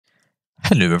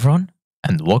Hello everyone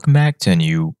and welcome back to a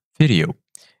new video.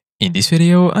 In this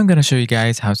video, I'm gonna show you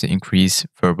guys how to increase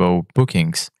Vrbo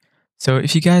bookings. So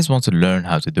if you guys want to learn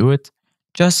how to do it,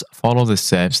 just follow the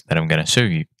steps that I'm gonna show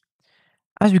you.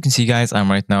 As you can see guys,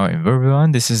 I'm right now in Vrbo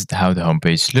and this is how the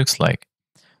homepage looks like.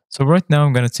 So right now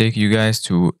I'm gonna take you guys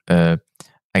to a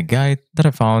guide that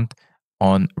I found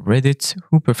on Reddit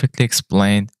who perfectly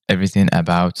explained everything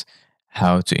about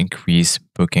how to increase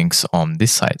bookings on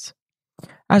this site.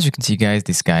 As you can see guys,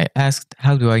 this guy asked,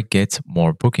 how do I get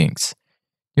more bookings?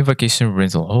 New vacation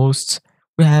rental hosts,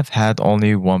 we have had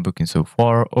only one booking so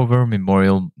far over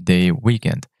Memorial Day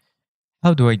weekend.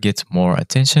 How do I get more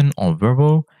attention on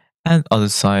Vrbo and other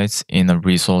sites in a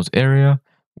resort area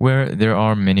where there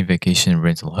are many vacation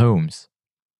rental homes?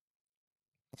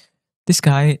 This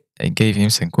guy gave him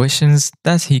some questions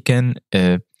that he can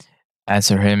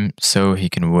answer him so he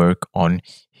can work on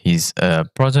his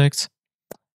project.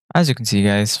 As you can see,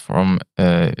 guys, from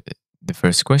the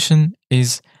first question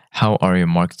is how are you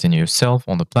marketing yourself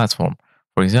on the platform?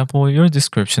 For example, your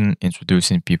description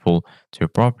introducing people to your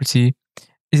property.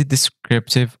 Is it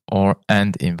descriptive or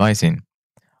and inviting?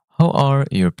 How are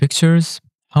your pictures?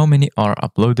 How many are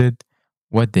uploaded?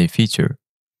 What they feature?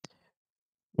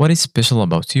 What is special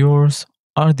about yours?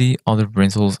 Are the other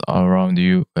rentals around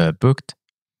you booked?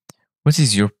 What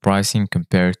is your pricing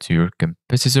compared to your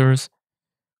competitors?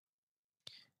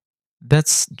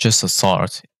 That's just a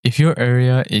start. If your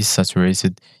area is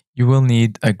saturated, you will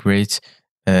need great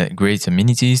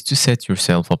amenities to set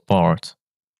yourself apart.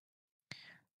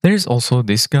 There's also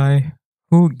this guy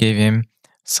who gave him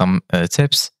some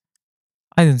tips.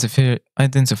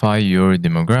 Identify your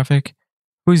demographic,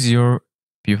 who's your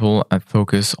people, and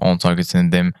focus on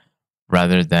targeting them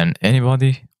rather than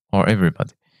anybody or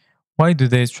everybody. Why do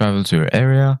they travel to your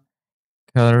area?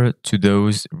 Cater to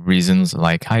those reasons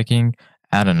like hiking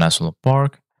at a national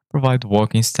park, provide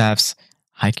walking staffs,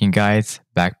 hiking guides,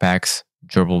 backpacks,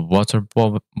 durable water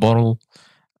bottle,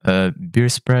 beer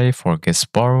spray for guest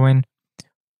borrowing.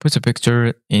 Put a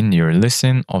picture in your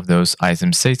listing of those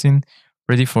items stating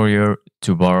ready for you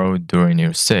to borrow during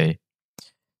your stay.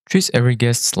 Treat every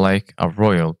guest like a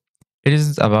royal. It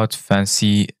isn't about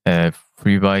fancy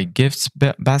free buy gifts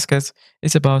baskets,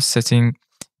 it's about setting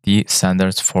the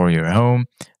standards for your home,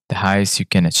 the highest you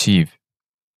can achieve.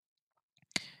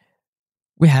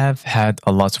 We have had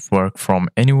a lot of work from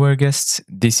anywhere guests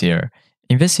this year.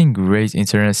 Invest in great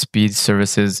internet speed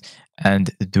services and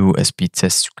do a speed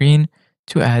test screen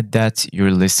to add that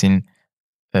your listing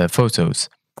photos.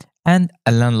 And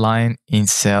a landline in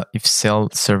if cell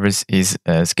service is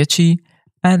sketchy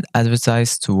and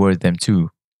advertise toward them too.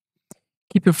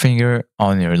 Keep your finger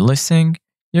on your listing,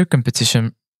 your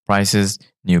competition prices,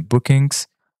 new bookings,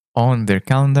 on their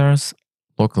calendars,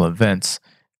 local events,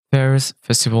 fairs,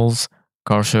 festivals,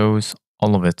 car shows,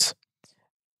 all of it.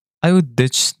 I would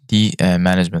ditch the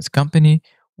management company.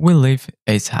 We live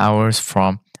 8 hours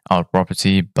from our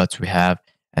property, but we have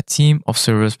a team of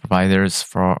service providers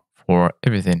for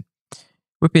everything.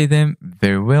 We pay them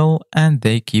very well and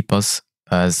they keep us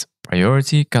as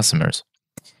priority customers.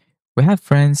 We have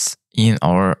friends in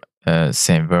our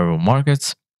same Vrbo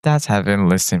markets that have been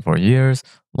listing for years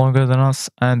longer than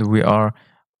us, and we are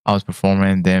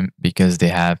outperforming them because they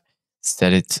have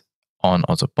set it on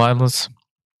autopilot.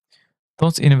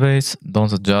 Don't innovate,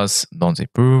 don't adjust, don't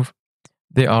improve.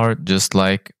 They are just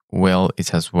like, well, it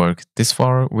has worked this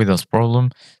far without problem,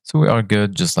 so we are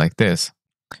good just like this.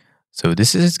 So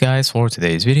this is it guys for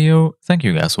today's video. Thank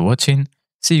you guys for watching.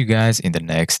 See you guys in the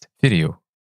next video.